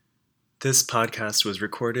This podcast was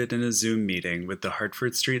recorded in a Zoom meeting with the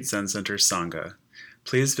Hartford Street Zen Center Sangha.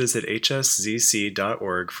 Please visit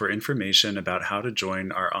hszc.org for information about how to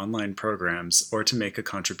join our online programs or to make a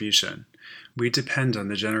contribution. We depend on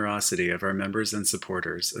the generosity of our members and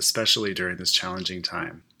supporters, especially during this challenging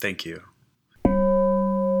time. Thank you.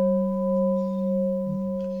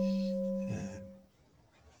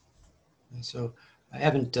 So I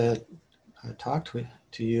haven't talked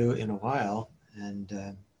to you in a while,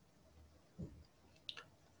 and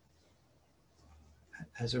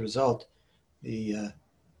as a result, the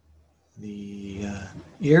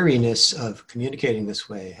eeriness of communicating this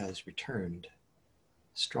way has returned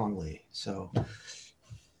strongly. So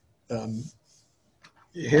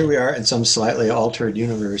here we are in some slightly altered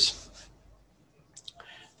universe,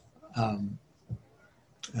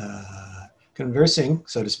 conversing,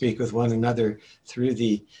 so to speak, with one another through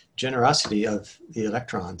the generosity of the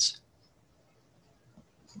electrons.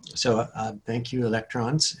 So thank you,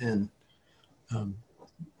 electrons, and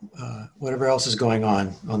whatever else is going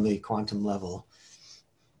on the quantum level.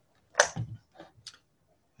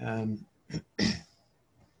 In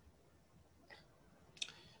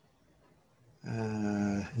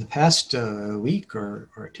the past week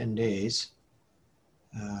or 10 days,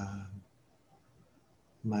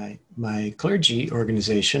 my clergy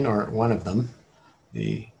organization, or one of them,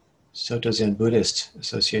 the Soto Zen Buddhist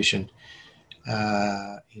Association,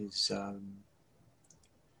 is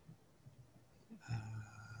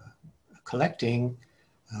collecting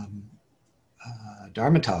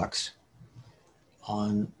Dharma talks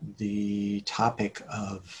on the topic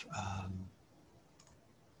of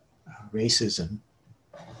racism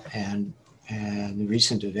and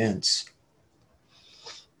recent events.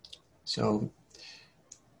 So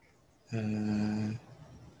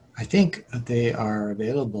I think they are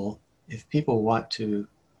available if people want to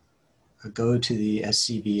go to the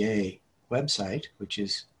SCBA website, which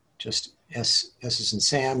is just S as in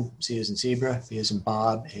Sam, Z as in zebra, B as in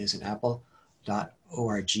Bob, A as in Apple,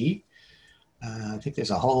 .org. I think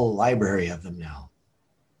there's a whole library of them now,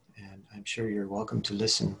 and I'm sure you're welcome to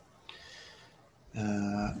listen.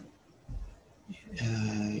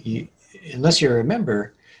 Unless you're a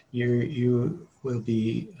member, you will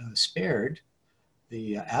be spared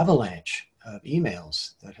the avalanche of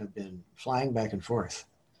emails that have been flying back and forth,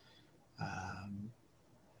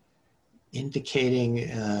 indicating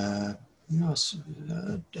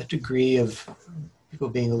a degree of people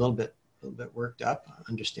being a little bit worked up,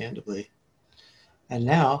 understandably. And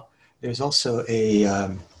now there's also a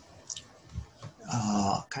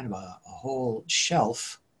kind of a whole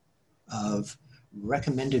shelf of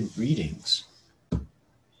recommended readings.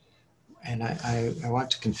 And I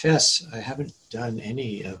want to confess, I haven't done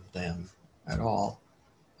any of them at all.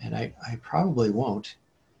 And I probably won't.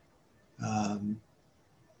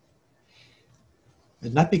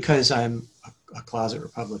 Not because I'm a closet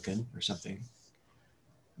Republican or something,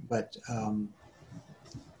 but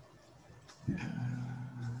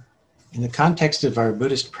in the context of our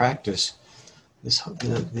Buddhist practice,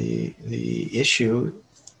 the issue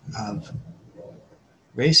of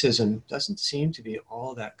racism doesn't seem to be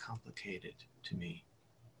all that complicated to me.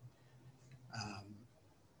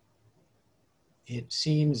 It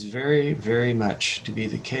seems very, very much to be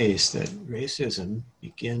the case that racism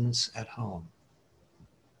begins at home.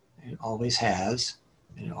 It always has,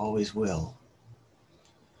 and it always will.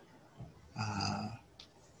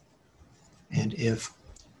 And if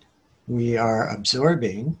we are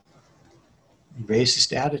absorbing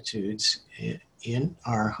racist attitudes in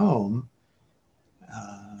our home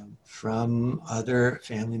from other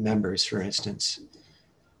family members, for instance,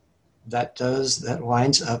 that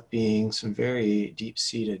winds up being some very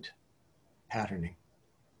deep-seated patterning.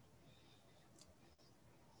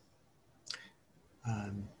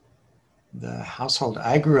 The household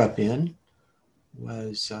I grew up in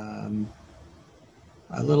was a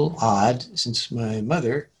little odd, since my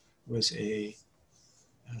mother was a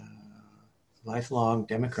lifelong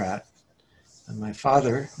Democrat and my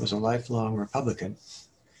father was a lifelong Republican.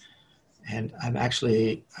 And I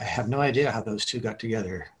have no idea how those two got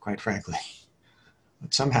together, quite frankly.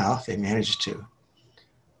 But somehow they managed to.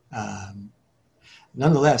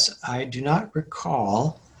 Nonetheless, I do not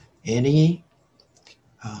recall any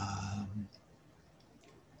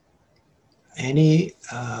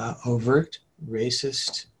overt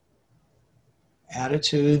racist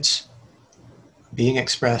attitudes being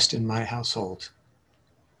expressed in my household.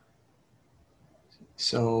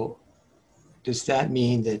 So does that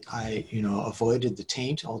mean that I, avoided the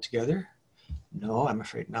taint altogether? No, I'm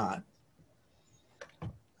afraid not.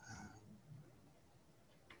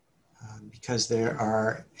 Because there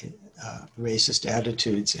are racist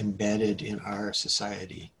attitudes embedded in our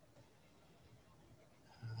society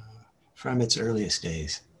from its earliest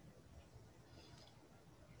days.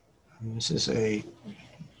 And this is a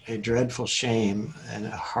dreadful shame and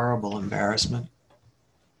a horrible embarrassment,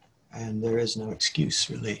 and there is no excuse,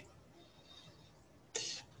 really.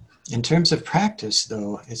 In terms of practice,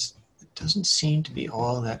 though, it doesn't seem to be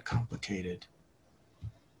all that complicated.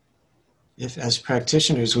 If, as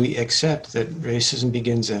practitioners, we accept that racism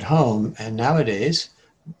begins at home, and nowadays,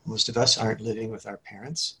 most of us aren't living with our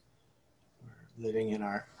parents. We're living in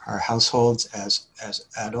our households as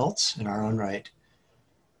adults in our own right.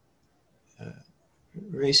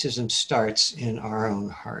 Racism starts in our own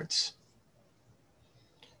hearts.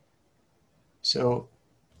 So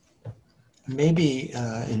maybe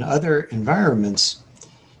in other environments,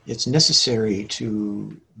 it's necessary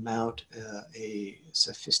to mount a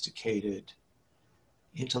sophisticated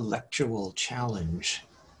intellectual challenge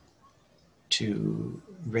to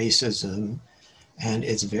racism and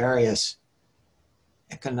its various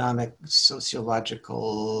economic,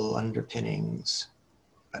 sociological underpinnings.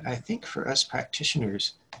 But I think for us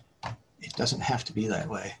practitioners, it doesn't have to be that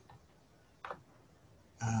way.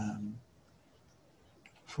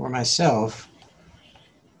 For myself,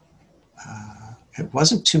 it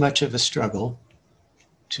wasn't too much of a struggle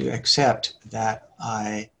to accept that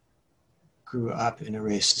I grew up in a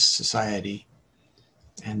racist society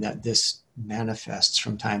and that this manifests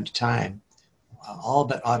from time to time, all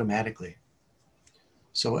but automatically.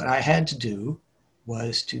 So what I had to do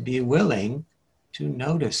was to be willing to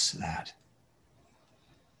notice that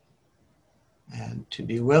and to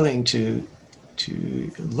be willing to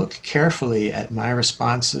look carefully at my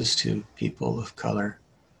responses to people of color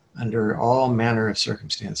under all manner of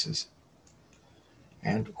circumstances.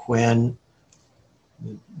 And when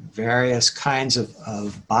various kinds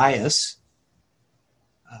of bias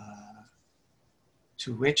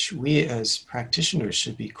to which we as practitioners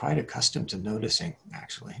should be quite accustomed to noticing,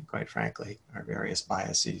 actually, quite frankly, our various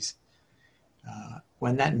biases.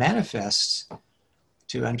 When that manifests,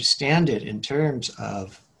 to understand it in terms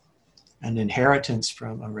of an inheritance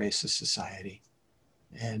from a racist society,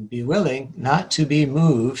 and be willing not to be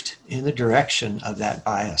moved in the direction of that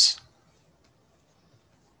bias.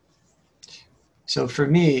 So for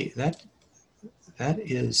me, that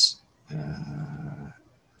is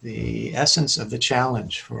the essence of the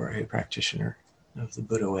challenge for a practitioner of the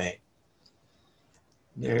Buddha way.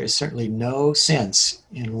 There is certainly no sense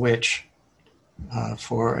in which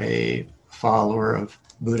for a follower of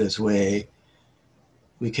Buddha's way,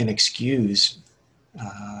 we can excuse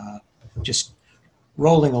just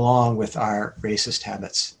rolling along with our racist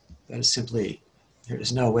habits. That is simply, there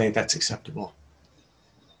is no way that's acceptable.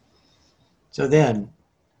 So then,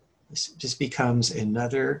 this just becomes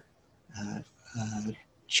another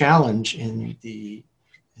challenge in the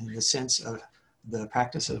sense of the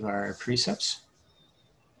practice of our precepts,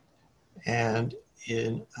 and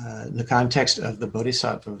in the context of the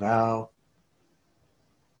Bodhisattva vow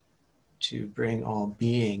to bring all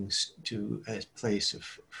beings to a place of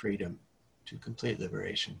freedom, to complete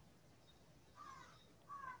liberation.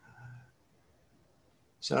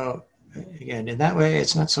 So again, in that way,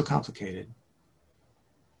 it's not so complicated.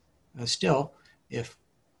 Still, if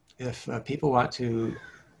people want to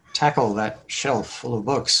tackle that shelf full of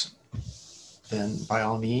books, then by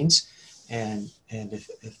all means, and if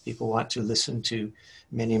people want to listen to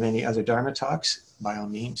many, many other Dharma talks, by all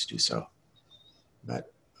means do so.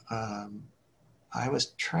 But I was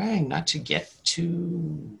trying not to get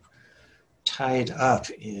too tied up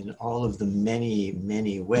in all of the many,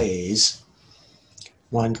 many ways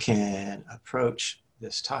one can approach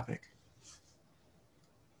this topic.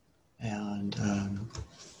 And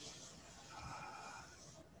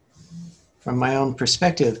from my own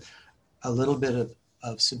perspective, a little bit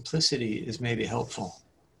of simplicity is maybe helpful.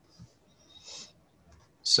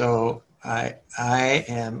 So I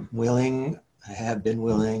am willing, I have been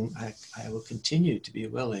willing, I will continue to be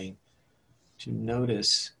willing to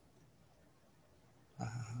notice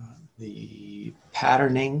the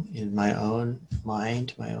patterning in my own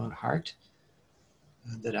mind, my own heart,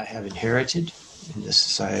 that I have inherited in this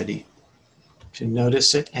society, to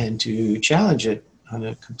notice it and to challenge it on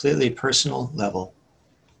a completely personal level.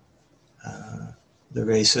 The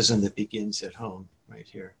racism that begins at home, right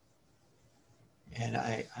here. And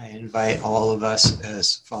I invite all of us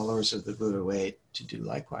as followers of the Buddha way to do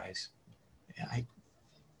likewise. I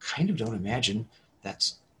kind of don't imagine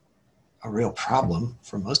that's a real problem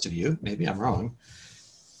for most of you. Maybe I'm wrong.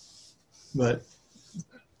 But,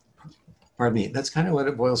 pardon me, that's kind of what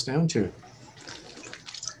it boils down to.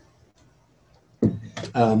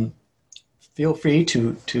 feel free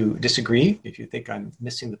to disagree if you think I'm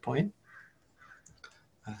missing the point.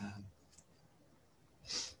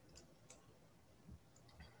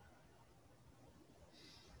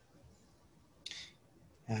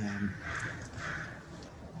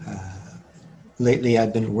 Lately,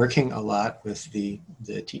 I've been working a lot with the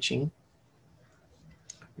teaching,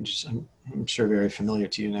 which is, I'm sure, very familiar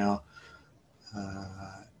to you now.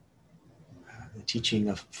 The teaching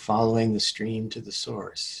of following the stream to the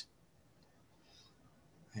source.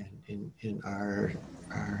 And in our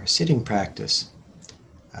sitting practice,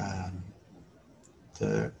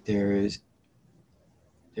 there's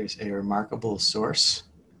a remarkable source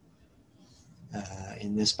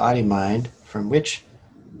in this body-mind from which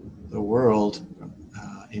the world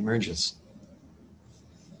emerges.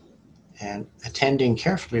 And attending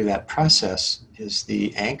carefully to that process is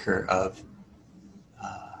the anchor of,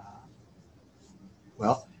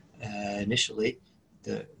 initially,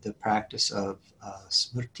 the practice of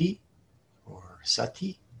smrti or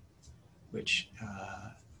sati, which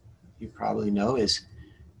you probably know is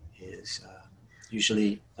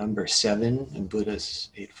usually number 7 in Buddha's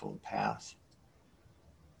Eightfold Path.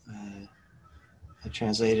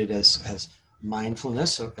 Translated as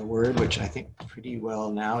mindfulness, a word which I think pretty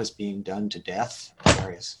well now is being done to death in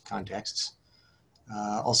various contexts.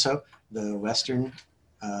 Also, the Western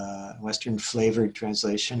flavored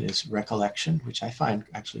translation is recollection, which I find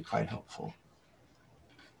actually quite helpful.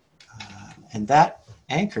 And that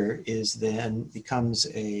anchor becomes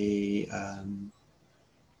a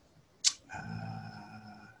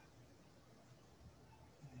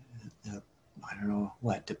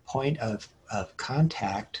the point of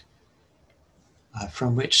contact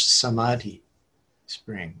from which samadhi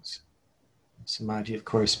springs. Samadhi, of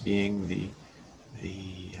course, being the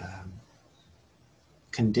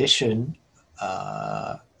condition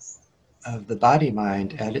of the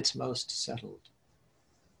body-mind at its most settled,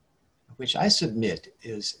 which I submit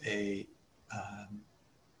is a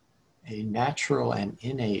natural and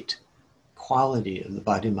innate quality of the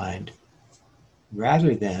body-mind,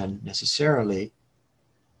 rather than necessarily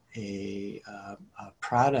a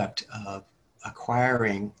product of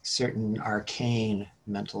acquiring certain arcane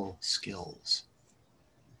mental skills.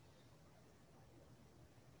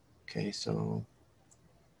 Okay, so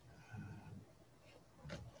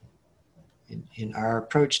in our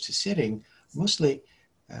approach to sitting, mostly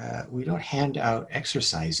we don't hand out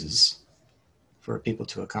exercises for people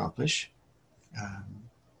to accomplish.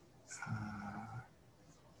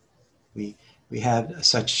 We have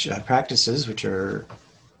such practices which are,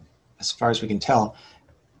 as far as we can tell,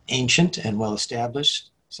 ancient and well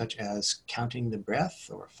established, such as counting the breath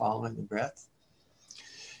or following the breath.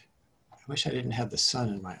 I wish I didn't have the sun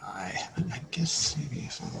in my eye. I guess maybe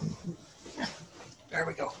there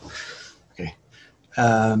we go. Okay.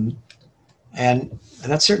 And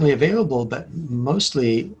that's certainly available, but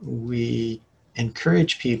mostly we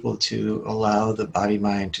encourage people to allow the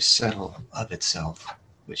body-mind to settle of itself,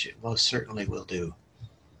 which it most certainly will do.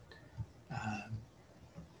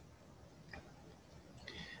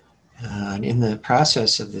 And in the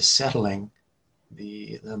process of this settling,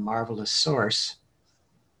 the marvelous source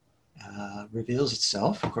reveals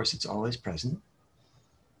itself. Of course, it's always present.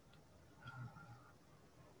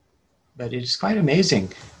 But it is quite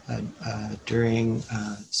amazing. During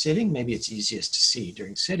sitting, maybe it's easiest to see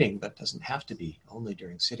during sitting, but doesn't have to be only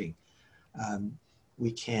during sitting.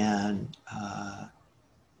 We can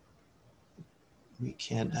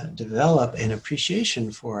develop an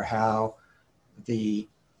appreciation for how the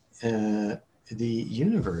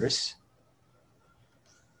universe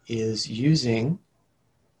is using,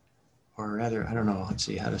 or rather, I don't know, let's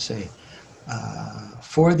see how to say,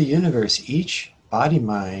 for the universe, each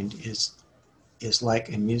body-mind is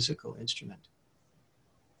like a musical instrument.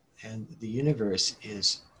 And the universe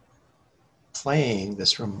is playing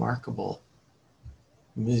this remarkable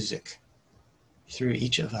music through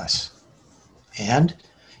each of us. And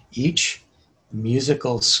each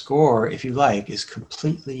musical score, if you like, is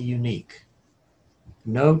completely unique.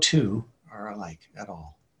 No two are alike at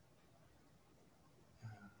all.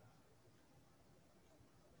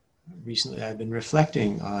 Recently, I've been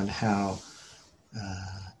reflecting on how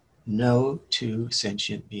no two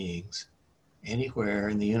sentient beings anywhere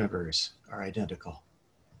in the universe are identical.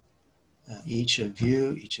 Each of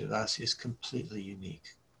you, each of us is completely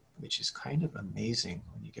unique, which is kind of amazing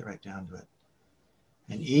when you get right down to it.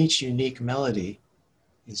 And each unique melody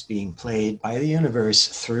is being played by the universe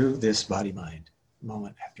through this body-mind,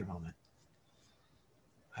 moment after moment.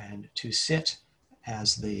 And to sit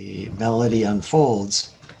as the melody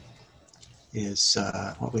unfolds is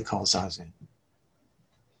what we call zazen.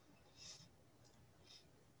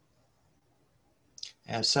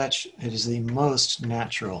 As such, it is the most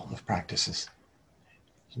natural of practices.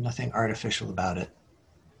 There's nothing artificial about it.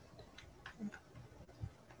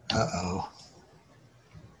 Uh-oh.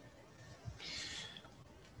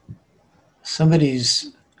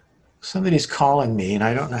 Somebody's calling me, and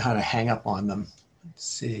I don't know how to hang up on them. Let's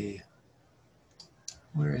see.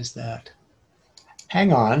 Where is that?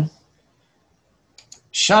 Hang on.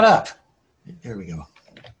 Shut up. There we go.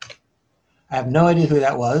 I have no idea who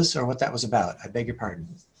that was or what that was about. I beg your pardon.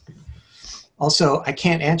 Also, I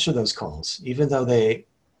can't answer those calls, even though they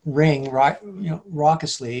ring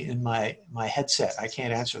raucously in my headset. I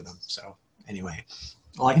can't answer them. So anyway,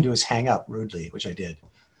 all I can do is hang up rudely, which I did.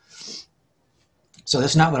 So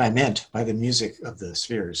that's not what I meant by the music of the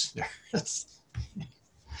spheres. That's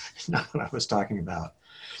not what I was talking about.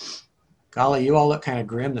 Golly, you all look kind of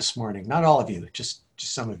grim this morning. Not all of you, just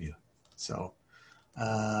some of you. So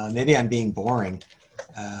maybe I'm being boring.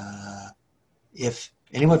 If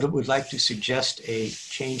anyone would like to suggest a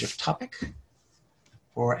change of topic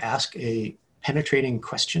or ask a penetrating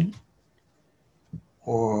question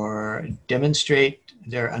or demonstrate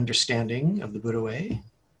their understanding of the Buddha way,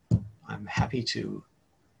 I'm happy to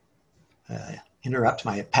interrupt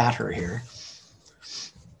my patter here.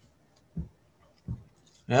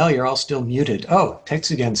 Well, you're all still muted. Oh,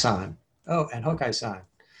 Tetsugen-san. Oh, and Hokai-san.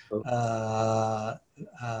 I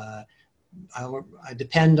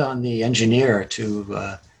depend on the engineer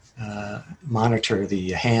to monitor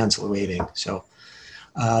the hands waving. So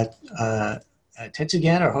Tetsugen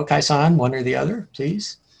or Hokai-san, one or the other,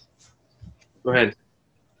 please. Go ahead.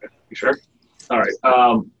 You sure? All right.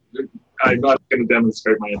 I'm not going to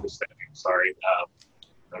demonstrate my understanding. Sorry.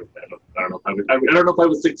 I don't know if I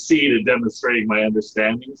would succeed in demonstrating my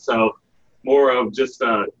understanding. So more of just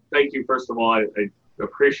thank you. First of all, I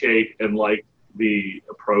appreciate and like the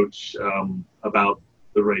approach about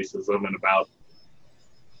the racism and about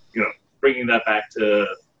bringing that back to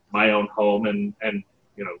my own home and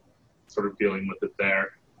sort of dealing with it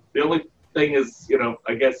there. The only thing is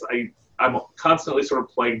I guess I'm constantly sort of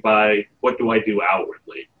plagued by what do I do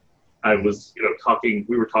outwardly. I was,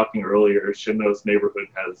 we were talking earlier, Shinno's neighborhood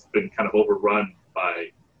has been kind of overrun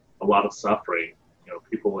by a lot of suffering,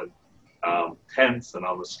 people in tents and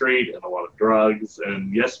on the street and a lot of drugs.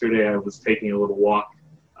 And yesterday I was taking a little walk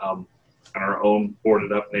in our own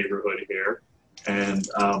boarded up neighborhood here and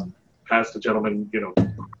passed a gentleman,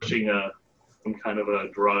 pushing some kind of a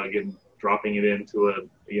drug and dropping it into a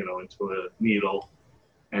needle.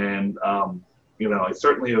 And, I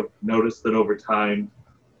certainly have noticed that over time,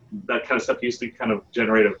 that kind of stuff used to kind of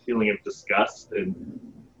generate a feeling of disgust and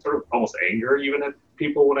sort of almost anger even at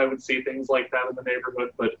people when I would see things like that in the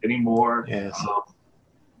neighborhood. But anymore, yes.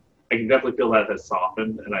 I can definitely feel that has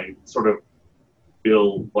softened, and I sort of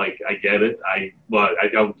feel like I get it. I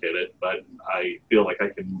don't get it, but I feel like I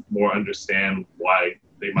can more understand why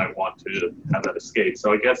they might want to have that escape.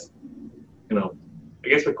 So I guess, my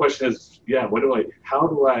question is, how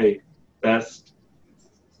do I best,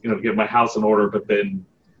 get my house in order, but then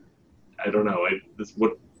I don't know.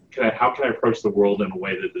 How can I approach the world in a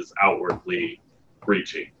way that is outwardly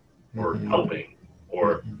reaching or helping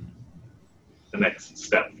or the next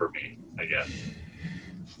step for me, I guess?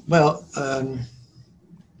 Well,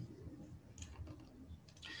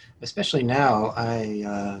 especially now,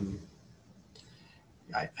 I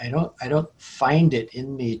don't find it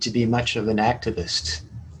in me to be much of an activist.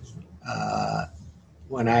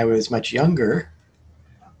 When I was much younger,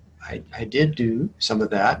 I did do some of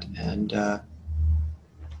that, and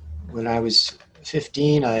when I was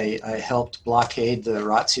 15, I helped blockade the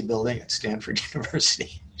ROTC building at Stanford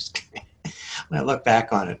University. When I look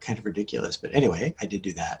back on it, kind of ridiculous, but anyway, I did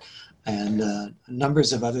do that, and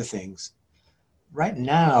numbers of other things. Right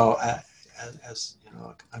now, as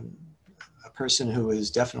I'm a person who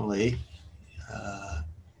is definitely,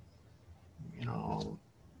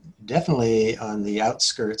 definitely on the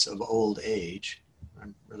outskirts of old age.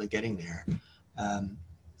 I'm really getting there.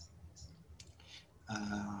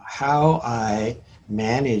 How I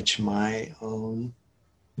manage my own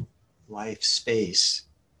life space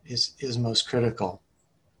is most critical.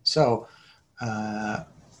 So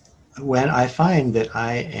when I find that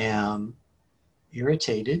I am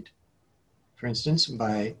irritated, for instance,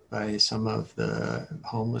 by some of the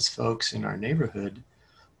homeless folks in our neighborhood,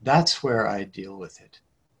 that's where I deal with it.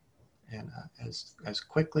 And as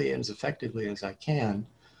quickly and as effectively as I can,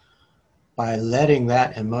 by letting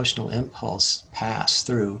that emotional impulse pass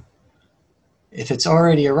through. If it's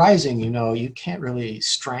already arising, you can't really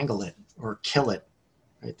strangle it or kill it,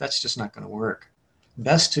 right? That's just not going to work.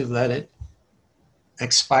 Best to let it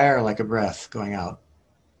expire like a breath going out,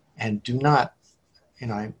 and do not,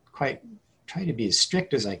 I'm quite try to be as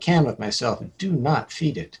strict as I can with myself. Do not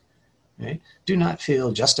feed it. Right? Do not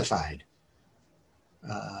feel justified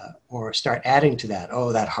or start adding to that.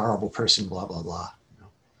 Oh, that horrible person, blah, blah, blah.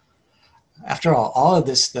 After all of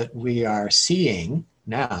this that we are seeing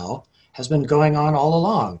now has been going on all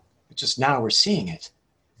along. It's just now we're seeing it,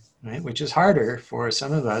 right? Which is harder for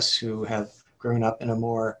some of us who have grown up in a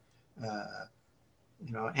more,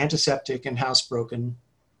 antiseptic and housebroken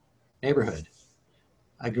neighborhood.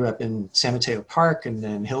 I grew up in San Mateo Park and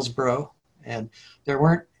then Hillsborough, and there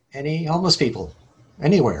weren't any homeless people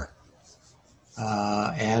anywhere.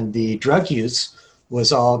 And the drug use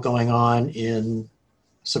was all going on in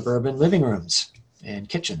suburban living rooms and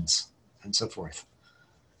kitchens and so forth.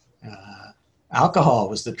 Alcohol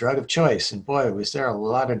was the drug of choice, and boy, was there a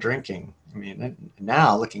lot of drinking. I mean,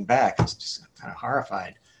 now looking back, it's just kind of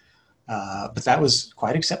horrified. But that was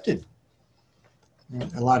quite accepted.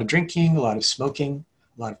 A lot of drinking, a lot of smoking,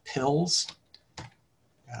 a lot of pills.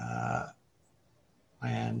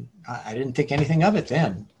 And I didn't think anything of it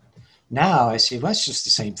then. Now I see, well, it's just the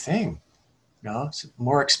same thing. It's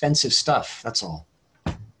more expensive stuff, that's all.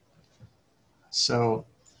 So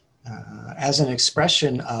as an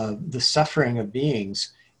expression of the suffering of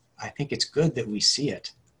beings, I think it's good that we see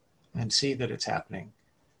it and see that it's happening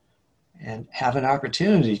and have an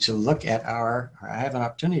opportunity to look at I have an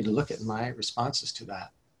opportunity to look at my responses to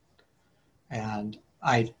that. And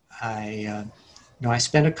I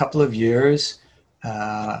spent a couple of years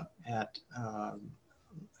at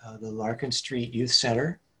the Larkin Street Youth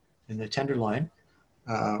Center in the Tenderloin,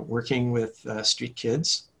 working with street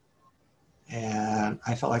kids. And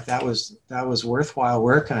I felt like that was worthwhile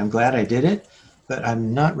work, and I'm glad I did it, but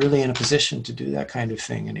I'm not really in a position to do that kind of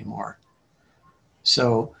thing anymore.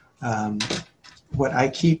 So I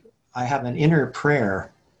have an inner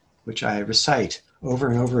prayer, which I recite over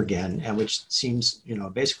and over again, and which seems,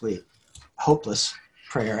 basically hopeless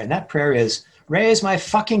prayer. And that prayer is, raise my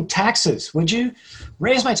fucking taxes, would you?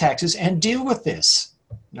 Raise my taxes and deal with this.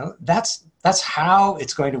 That's how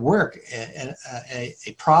it's going to work.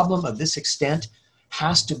 A problem of this extent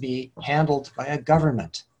has to be handled by a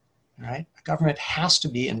government, right? A government has to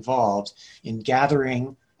be involved in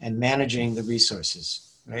gathering and managing the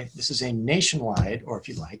resources, right? This is a nationwide, or if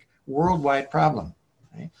you like, worldwide problem,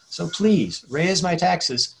 right? So please raise my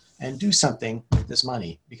taxes and do something with this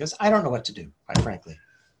money, because I don't know what to do, quite frankly,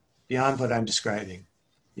 beyond what I'm describing,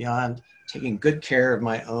 beyond taking good care of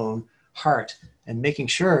my own heart and making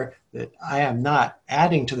sure that I am not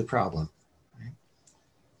adding to the problem. Right?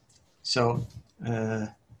 So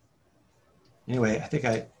anyway, I think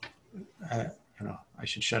I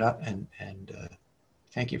should shut up and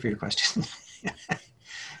thank you for your question.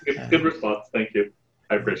 Good response. Thank you.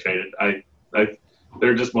 I appreciate it. There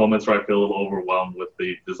are just moments where I feel a little overwhelmed with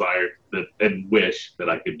the desire and wish that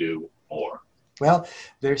I could do more. Well,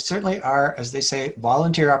 there certainly are, as they say,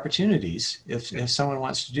 volunteer opportunities if someone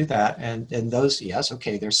wants to do that. And those, yes,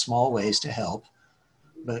 okay, there's small ways to help.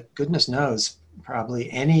 But goodness knows, probably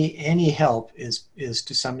any help is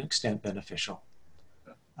to some extent beneficial.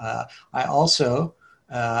 I also,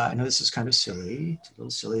 I know this is kind of silly, it's a little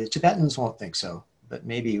silly. The Tibetans won't think so, but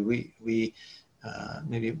maybe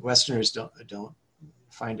maybe Westerners don't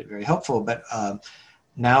find it very helpful. But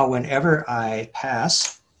now whenever I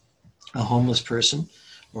pass a homeless person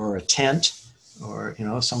or a tent or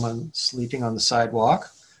someone sleeping on the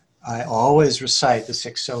sidewalk, I always recite the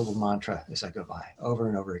 6-syllable mantra as I go by over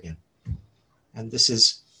and over again. And this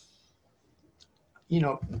is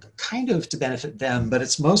kind of to benefit them, but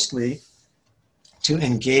it's mostly to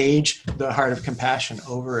engage the heart of compassion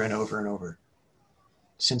over and over and over,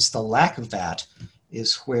 since the lack of that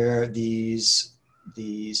is where these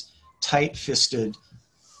tight-fisted,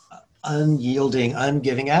 unyielding,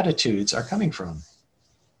 ungiving attitudes are coming from,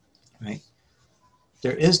 right?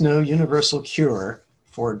 There is no universal cure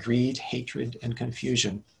for greed, hatred, and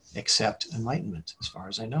confusion except enlightenment, as far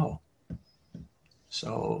as I know.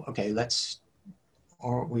 So, okay,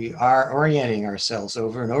 we are orienting ourselves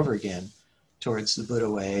over and over again towards the Buddha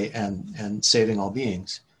way and saving all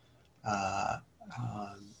beings.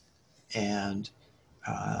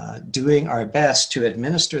 Doing our best to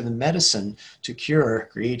administer the medicine to cure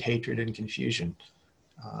greed, hatred, and confusion.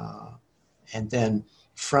 And then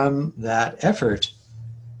from that effort,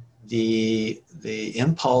 the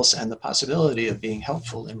impulse and the possibility of being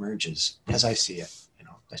helpful emerges, as I see it.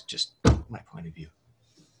 That's just my point of view.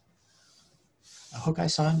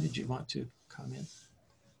 Hokai-san, did you want to comment?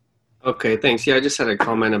 Okay, thanks. Yeah, I just had a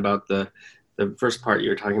comment about the first part you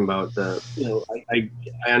were talking about. I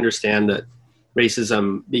understand that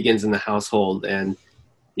racism begins in the household, and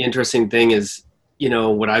the interesting thing is,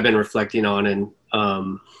 what I've been reflecting on, and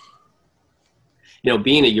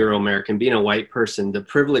being a Euro-American, being a white person, the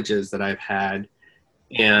privileges that I've had,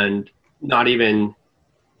 and not even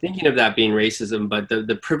thinking of that being racism, but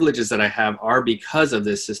the privileges that I have are because of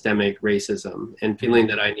this systemic racism, and feeling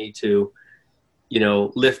that I need to,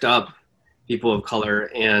 lift up people of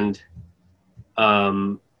color. And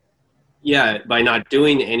by not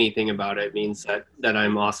doing anything about it means that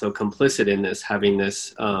I'm also complicit in this, having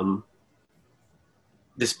this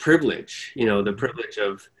this privilege, the privilege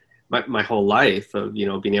of my whole life of,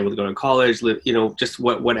 being able to go to college, live, just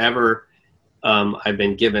whatever I've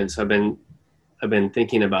been given. So I've been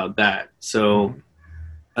thinking about that. So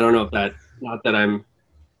I don't know if that, not that I'm,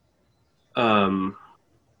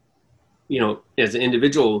 as an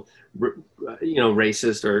individual,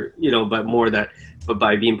 racist or, but more but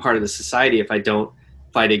by being part of the society, if I don't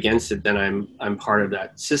fight against it, then I'm part of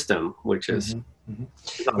that system, which is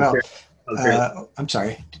Well, I'm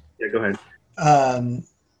sorry. Yeah, go ahead.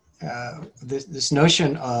 This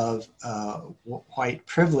notion of white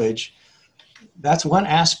privilege, that's one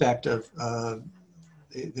aspect of the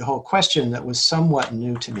whole question that was somewhat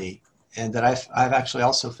new to me, and that I've actually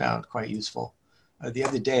also found quite useful. The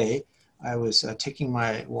other day, I was taking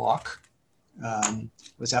my walk,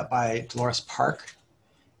 was out by Dolores Park,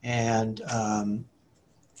 and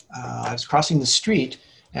I was crossing the street,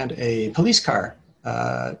 and a police car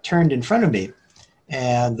turned in front of me,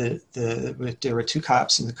 and there were two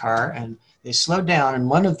cops in the car, and they slowed down, and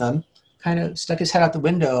one of them kind of stuck his head out the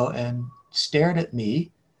window and stared at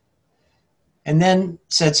me, and then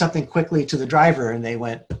said something quickly to the driver, and they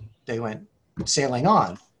went sailing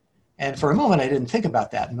on. And for a moment, I didn't think about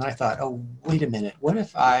that. And then I thought, oh, wait a minute. What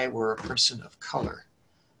if I were a person of color?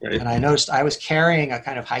 Right. And I noticed I was carrying a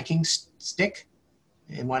kind of hiking stick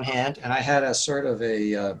in one hand, and I had a sort of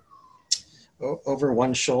a over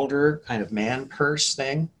one shoulder kind of man purse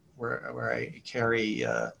thing where I carry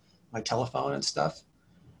my telephone and stuff.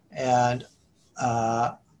 And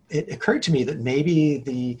it occurred to me that maybe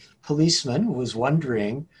the policeman was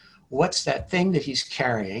wondering, what's that thing that he's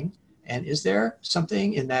carrying? And is there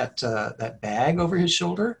something in that bag over his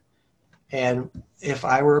shoulder? And if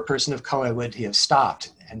I were a person of color, would he have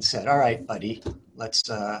stopped and said, all right, buddy, let's,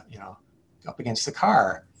 up against the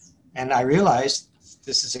car? And I realized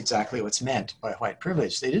this is exactly what's meant by white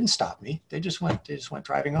privilege. They didn't stop me. They just went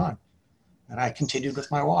driving on. And I continued with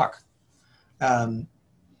my walk. But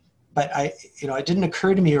it didn't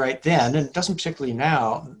occur to me right then, and it doesn't particularly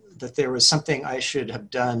now, that there was something I should have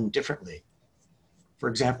done differently. For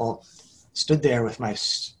example, stood there with my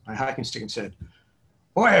hiking stick and said,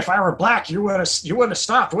 boy, if I were black, you would have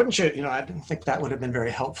stopped, wouldn't you? I didn't think that would have been very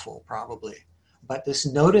helpful, probably. But this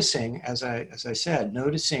noticing, as I said,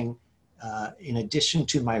 noticing in addition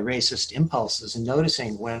to my racist impulses, and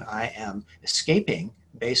noticing when I am escaping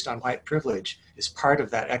based on white privilege is part of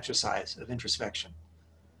that exercise of introspection.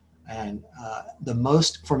 And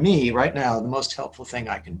for me right now, the most helpful thing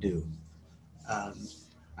I can do.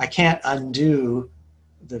 I can't undo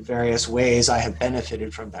the various ways I have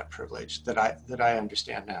benefited from that privilege that I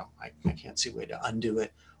understand now. I can't see a way to undo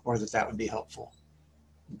it, or that would be helpful.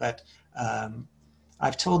 But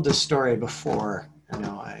I've told this story before.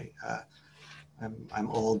 I'm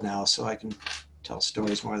old now, so I can tell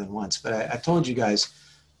stories more than once. But I told you guys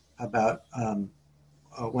about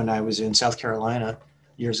when I was in South Carolina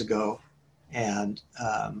years ago, and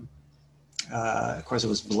of course it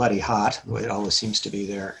was bloody hot, the way it always seems to be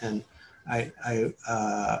there. And I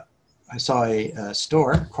saw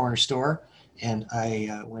a corner store, and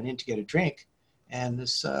I went in to get a drink, and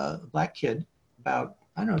this black kid, about,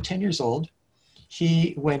 10 years old,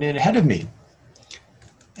 he went in ahead of me.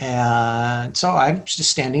 And so I'm just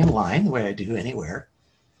standing in line, the way I do anywhere,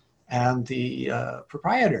 and the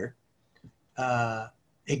proprietor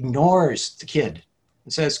ignores the kid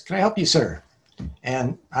and says, "Can I help you, sir?"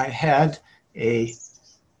 And I had a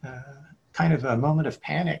kind of a moment of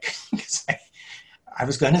panic, because I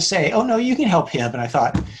was going to say, "Oh no, you can help him," and I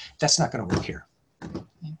thought, that's not going to work here.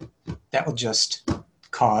 That will just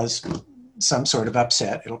cause some sort of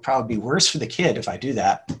upset. It'll probably be worse for the kid if I do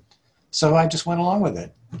that. So I just went along with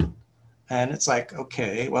it. And it's like,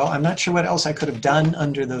 okay, well, I'm not sure what else I could have done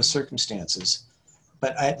under those circumstances,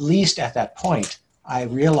 but at least at that point, I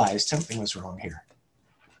realized something was wrong here.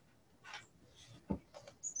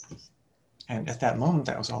 And at that moment,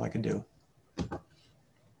 that was all I could do.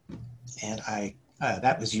 And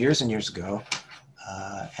that was years and years ago,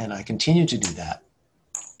 and I continue to do that,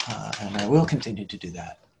 and I will continue to do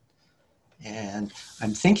that. And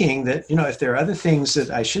I'm thinking that, if there are other things that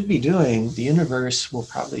I should be doing, the universe will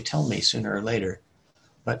probably tell me sooner or later.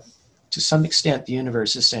 But to some extent, the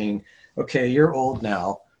universe is saying, okay, you're old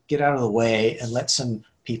now, get out of the way and let some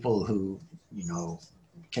people who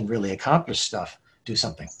can really accomplish stuff, do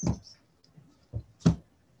something.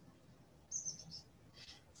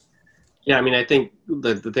 Yeah, I mean, I think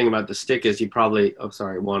the thing about the stick is you probably, oh,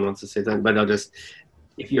 sorry, Juan wants to say something, but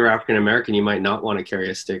if you're African American, you might not want to carry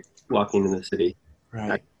a stick walking in the city.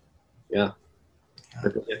 Right. Yeah. Yeah,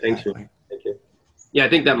 Thank you. exactly. Thank you. Yeah, I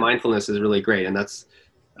think that mindfulness is really great, and that's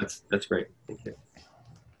great. Thank you.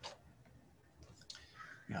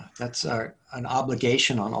 Yeah, that's an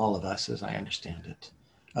obligation on all of us, as I understand it.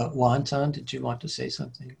 Juan-san, did you want to say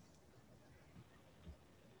something?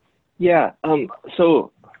 Yeah.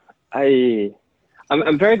 So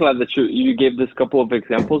I'm very glad that you gave this couple of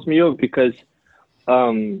examples, Mio, because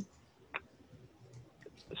so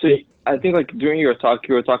I think like during your talk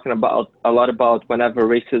you were talking about a lot about whenever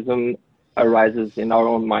racism arises in our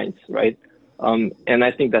own minds, right? And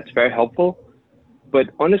I think that's very helpful. But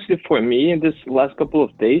honestly, for me in this last couple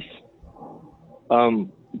of days,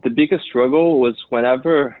 the biggest struggle was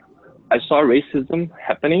whenever I saw racism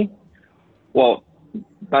happening. Well,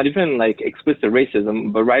 not even like explicit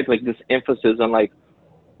racism, but right, like this emphasis on like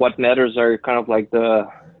what matters are kind of like the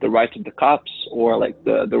rights of the cops or like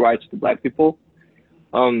the rights of the Black people.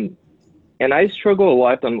 And I struggle a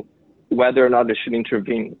lot on whether or not I should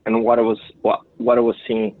intervene and what I was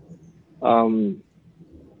seeing. And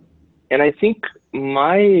I think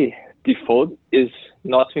my default is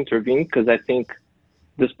not to intervene because I think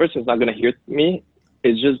this person is not going to hear me.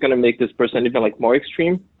 It's just going to make this person even like more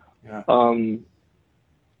extreme. Yeah.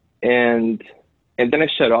 And then I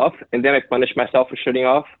shut off, and then I punish myself for shutting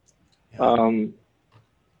off. Yeah.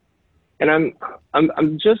 And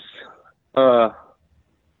I'm just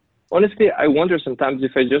honestly, I wonder sometimes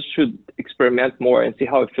if I just should experiment more and see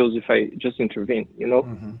how it feels if I just intervene, you know?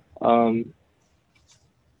 Mm-hmm.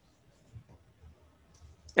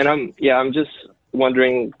 And I'm just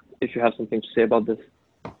wondering if you have something to say about this.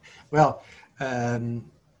 Well,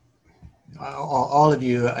 all of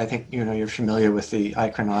you, I think, you're familiar with the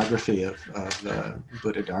iconography of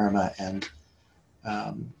Buddha Dharma, and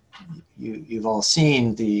you've all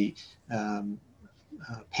seen the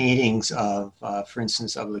paintings of, for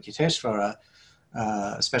instance, Avalokiteshvara,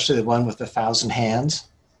 especially the one with 1,000 hands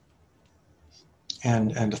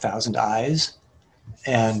and 1,000 eyes.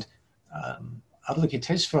 And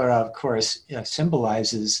Avalokiteshvara, of course,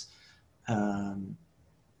 symbolizes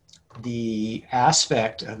the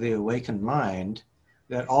aspect of the awakened mind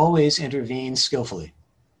that always intervenes skillfully,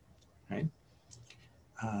 right?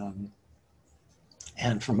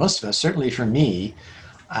 And for most of us, certainly for me,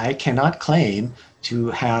 I cannot claim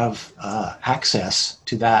to have access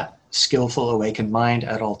to that skillful awakened mind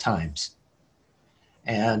at all times.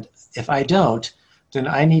 And if I don't, then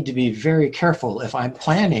I need to be very careful if I'm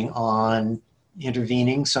planning on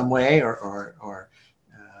intervening some way or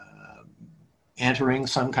entering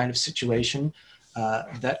some kind of situation,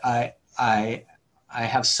 that I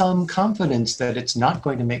have some confidence that it's not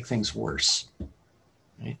going to make things worse.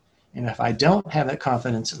 Right? And if I don't have that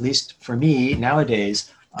confidence, at least for me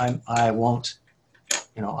nowadays, I won't,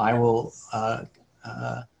 I will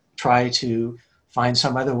try to find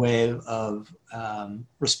some other way of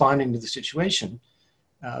responding to the situation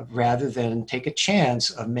rather than take a chance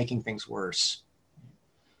of making things worse.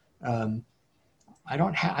 I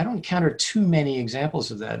don't encounter too many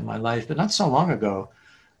examples of that in my life, but not so long ago,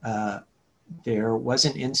 there was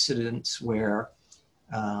an incident where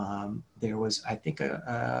there was, I think,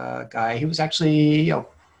 a guy. He was actually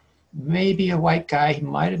maybe a white guy. He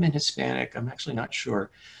might have been Hispanic. I'm actually not sure.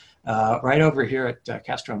 Right over here at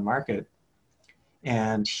Castro Market,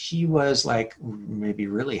 and he was like maybe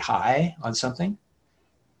really high on something.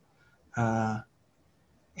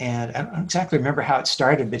 And I don't exactly remember how it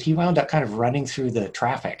started, but he wound up kind of running through the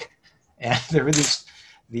traffic. And there were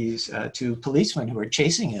these two policemen who were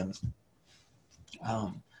chasing him,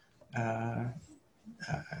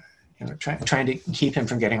 trying to keep him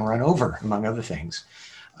from getting run over, among other things.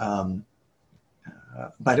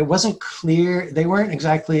 But it wasn't clear. They weren't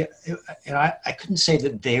exactly, I couldn't say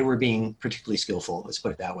that they were being particularly skillful, let's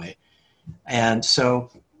put it that way. And so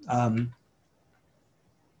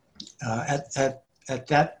at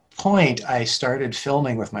that point, I started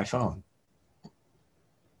filming with my phone.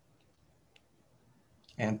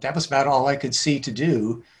 And that was about all I could see to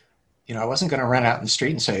do. I wasn't going to run out in the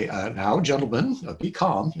street and say, now, gentlemen, be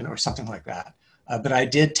calm, or something like that. But I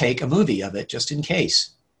did take a movie of it just in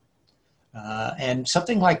case. And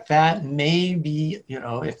something like that may be,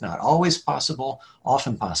 if not always possible,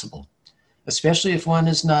 often possible, especially if one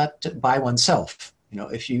is not by oneself.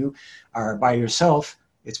 If you are by yourself,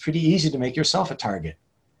 it's pretty easy to make yourself a target.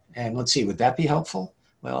 And let's see, would that be helpful?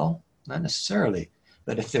 Well, not necessarily.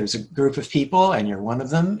 But if there's a group of people and you're one of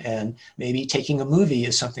them, and maybe taking a movie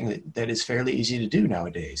is something that is fairly easy to do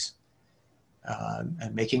nowadays,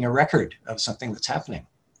 and making a record of something that's happening.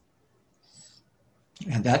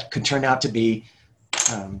 And that could turn out to be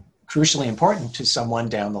crucially important to someone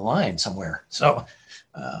down the line somewhere. So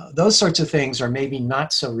those sorts of things are maybe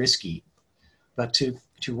not so risky, but to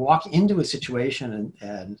walk into a situation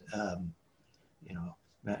and you know,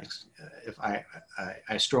 if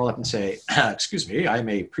I stroll up and say, excuse me, I'm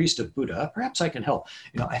a priest of Buddha, perhaps I can help.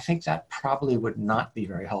 You know, I think that probably would not be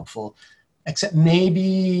very helpful, except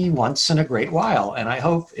maybe once in a great while. And I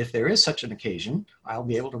hope if there is such an occasion, I'll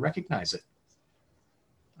be able to recognize it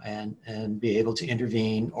and be able to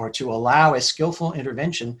intervene or to allow a skillful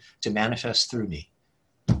intervention to manifest through me,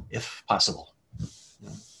 if possible. You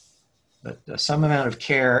know? But some amount of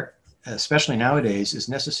care, especially nowadays, is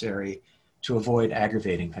necessary to avoid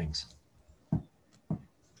aggravating things.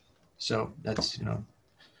 So that's, you know,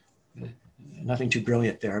 nothing too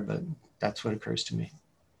brilliant there, but that's what occurs to me.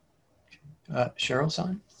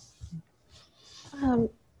 Cheryl-san?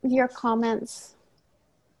 Your comments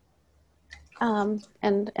and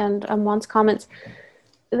Juan's comments,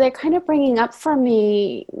 they're kind of bringing up for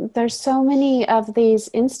me, there's so many of these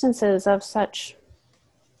instances of such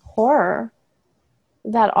horror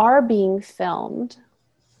that are being filmed.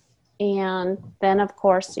 And then, of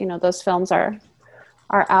course, you know, those films are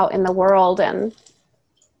out in the world and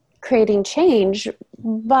creating change.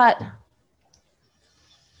 But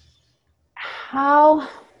how...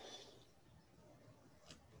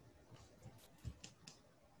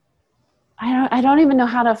 I don't even know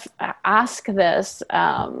how to ask this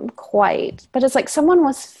quite, but it's like someone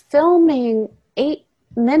was filming 8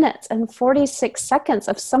 minutes and 46 seconds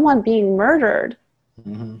of someone being murdered.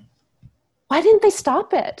 Mm-hmm. Why didn't they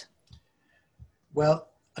stop it? Well,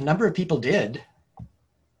 a number of people did.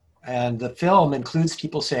 And the film includes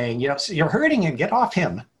people saying, you know, you're hurting him, get off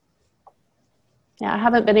him. Yeah, I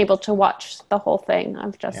haven't been able to watch the whole thing.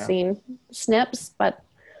 I've just seen snips, but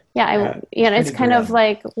it's kind of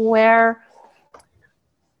like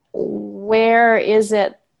where is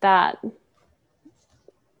it that,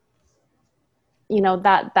 you know,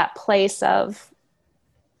 that place of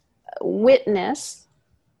witness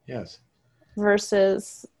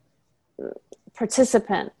versus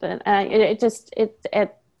participant. And I just,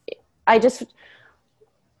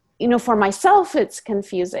 you know, for myself, it's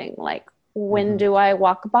confusing. Like, when do I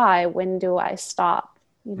walk by? When do I stop?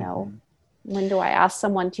 You know, when do I ask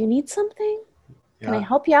someone, do you need something? Can I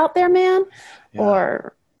help you out there, man?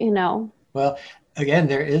 Or, you know. Well, again,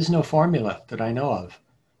 there is no formula that I know of.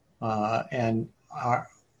 And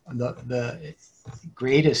the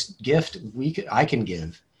greatest gift I can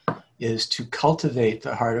give is to cultivate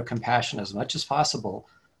the heart of compassion as much as possible,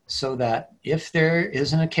 so that if there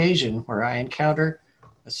is an occasion where I encounter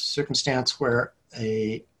a circumstance where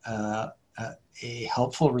a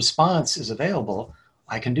helpful response is available,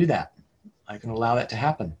 I can do that. I can allow that to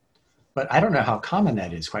happen. But I don't know how common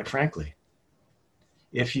that is, quite frankly.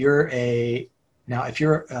 If you're a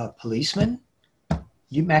policeman,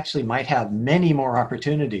 you actually might have many more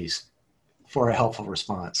opportunities for a helpful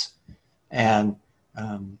response. And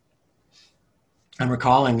I'm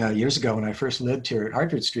recalling years ago when I first lived here at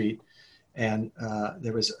Hartford Street, and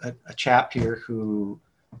there was a chap here who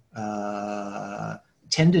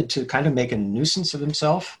tended to kind of make a nuisance of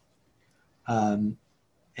himself. And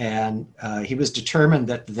he was determined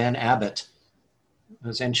that the then abbot,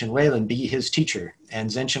 Zenshin Whalen, be his teacher. And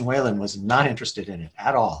Zenshin Whalen was not interested in it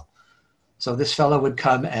at all. So this fellow would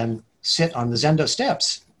come and sit on the Zendo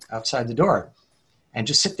steps outside the door and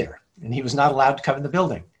just sit there. And he was not allowed to come in the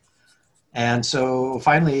building. And so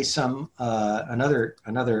finally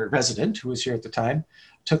another resident who was here at the time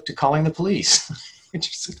took to calling the police.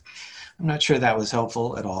 I'm not sure that was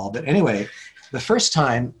helpful at all. But anyway, the first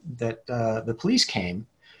time that the police came,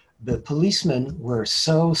 the policemen were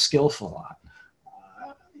so skillful.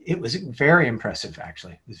 It was very impressive,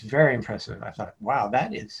 actually. It was very impressive. I thought, wow,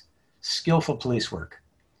 that is skillful police work.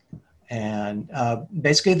 And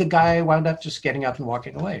basically the guy wound up just getting up and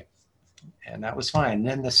walking away. And that was fine. And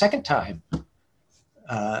then the second time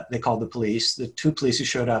they called the police, the 2 police who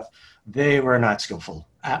showed up, they were not skillful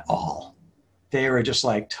at all. They were just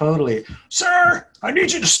like totally, sir, I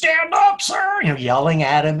need you to stand up, sir, you know, yelling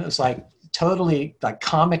at him. It was like totally like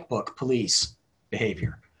comic book police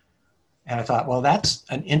behavior. And I thought, well, that's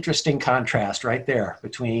an interesting contrast right there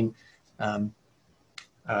between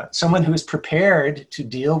someone who is prepared to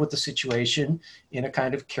deal with the situation in a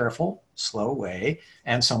kind of careful, slow way,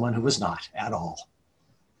 and someone who was not at all.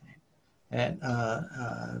 And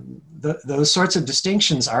those sorts of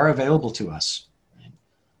distinctions are available to us.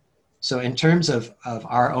 So in terms of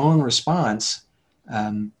our own response,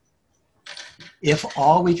 if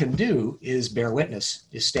all we can do is bear witness,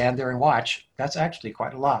 is stand there and watch, that's actually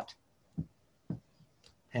quite a lot.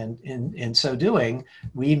 And in so doing,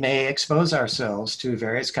 we may expose ourselves to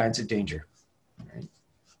various kinds of danger. Right?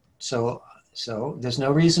 So there's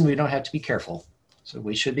no reason we don't have to be careful. So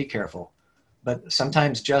we should be careful. But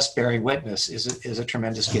sometimes just bearing witness is a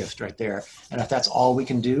tremendous gift right there. And if that's all we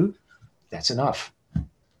can do, that's enough.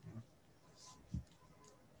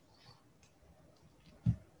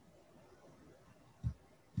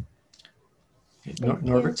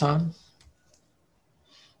 Norbert-san?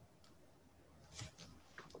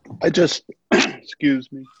 I just,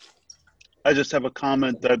 excuse me. I just have a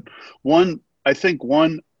comment that I think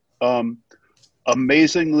one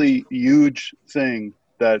amazingly huge thing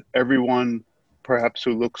that everyone, perhaps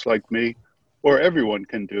who looks like me, or everyone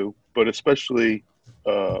can do, but especially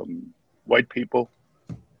white people,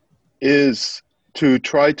 is to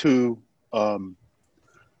try to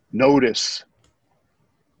notice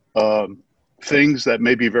things that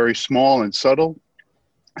may be very small and subtle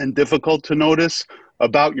and difficult to notice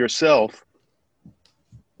about yourself,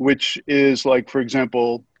 which is like, for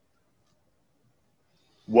example,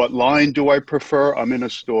 what line do I prefer? I'm in a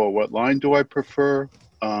store. What line do I prefer?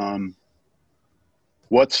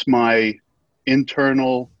 What's my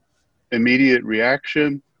internal immediate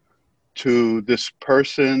reaction to this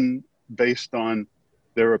person based on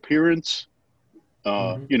their appearance?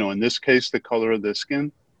 You know, in this case, the color of their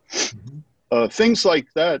skin. Things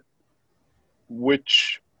like that,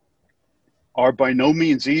 which are by no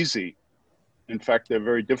means easy. In fact, they're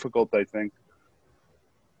very difficult, I think,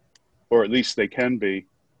 or at least they can be.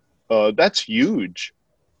 That's huge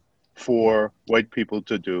for white people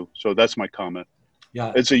to do. So that's my comment.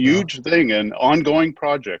 Yeah, it's a huge thing, an ongoing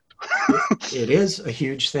project. It is a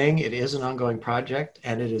huge thing. It is an ongoing project,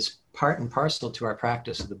 and it is part and parcel to our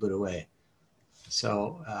practice of the Buddha way.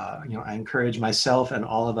 So, you know, I encourage myself and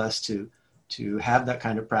all of us to have that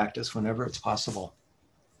kind of practice whenever it's possible.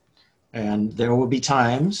 And there are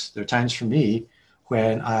times for me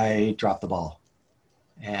when I drop the ball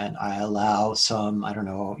and I allow some, I don't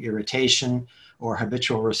know, irritation or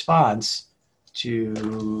habitual response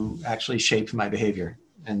to actually shape my behavior.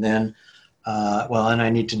 And then, and I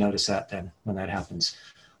need to notice that then when that happens.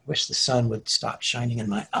 I wish the sun would stop shining in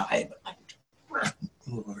my eye, but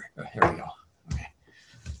move over. Oh, here we go.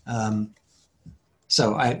 Okay.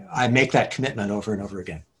 So I make that commitment over and over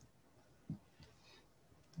again.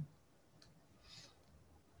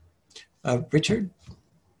 Richard?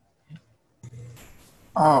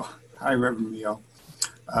 Oh, hi, Reverend Leo.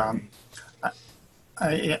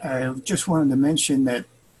 I just wanted to mention that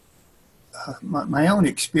my own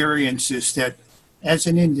experience is that as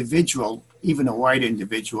an individual, even a white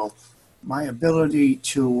individual, my ability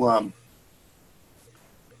to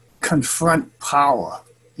confront power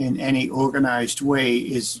in any organized way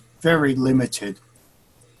is very limited.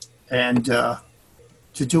 And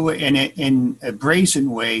to do it in a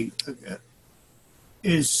brazen way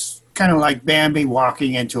is kind of like Bambi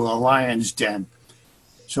walking into a lion's den.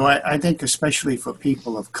 So I think especially for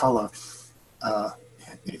people of color,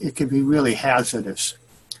 it can be really hazardous.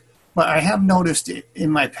 But I have noticed in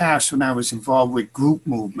my past when I was involved with group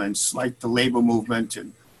movements like the labor movement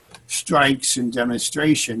and strikes and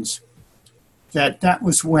demonstrations, that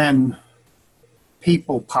was when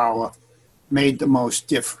people power made the most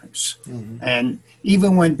difference. Mm-hmm. And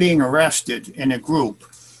even when being arrested in a group,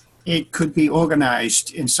 it could be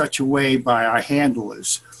organized in such a way by our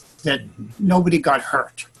handlers that nobody got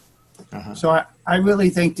hurt. Uh-huh. So I really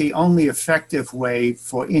think the only effective way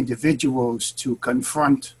for individuals to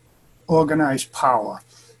confront organized power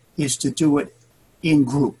is to do it in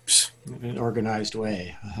groups. In an organized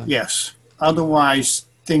way. Uh-huh. Yes. Otherwise,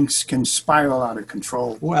 things can spiral out of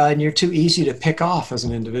control. Well, and you're too easy to pick off as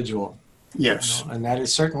an individual. Yes. You know, and that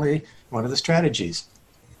is certainly one of the strategies.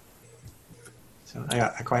 So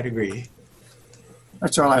I quite agree.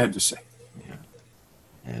 That's all I had to say. Yeah.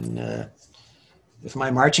 And if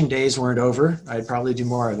my marching days weren't over, I'd probably do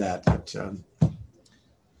more of that. But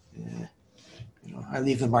you know, I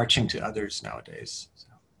leave the marching to others nowadays. So.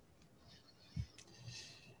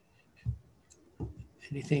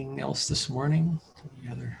 Anything else this morning?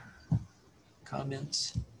 Any other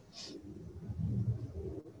comments?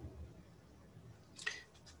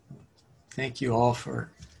 Thank you all for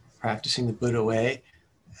practicing the Buddha way.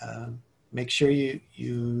 Make sure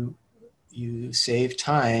you save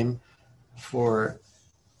time for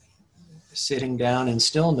sitting down in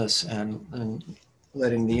stillness and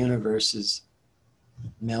letting the universe's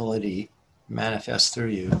melody manifest through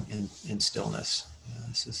you in stillness.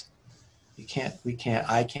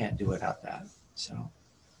 I can't do without that. So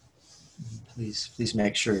please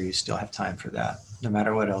make sure you still have time for that, no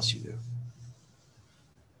matter what else you do.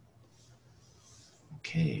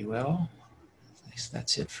 Okay, well, I guess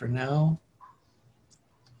that's it for now.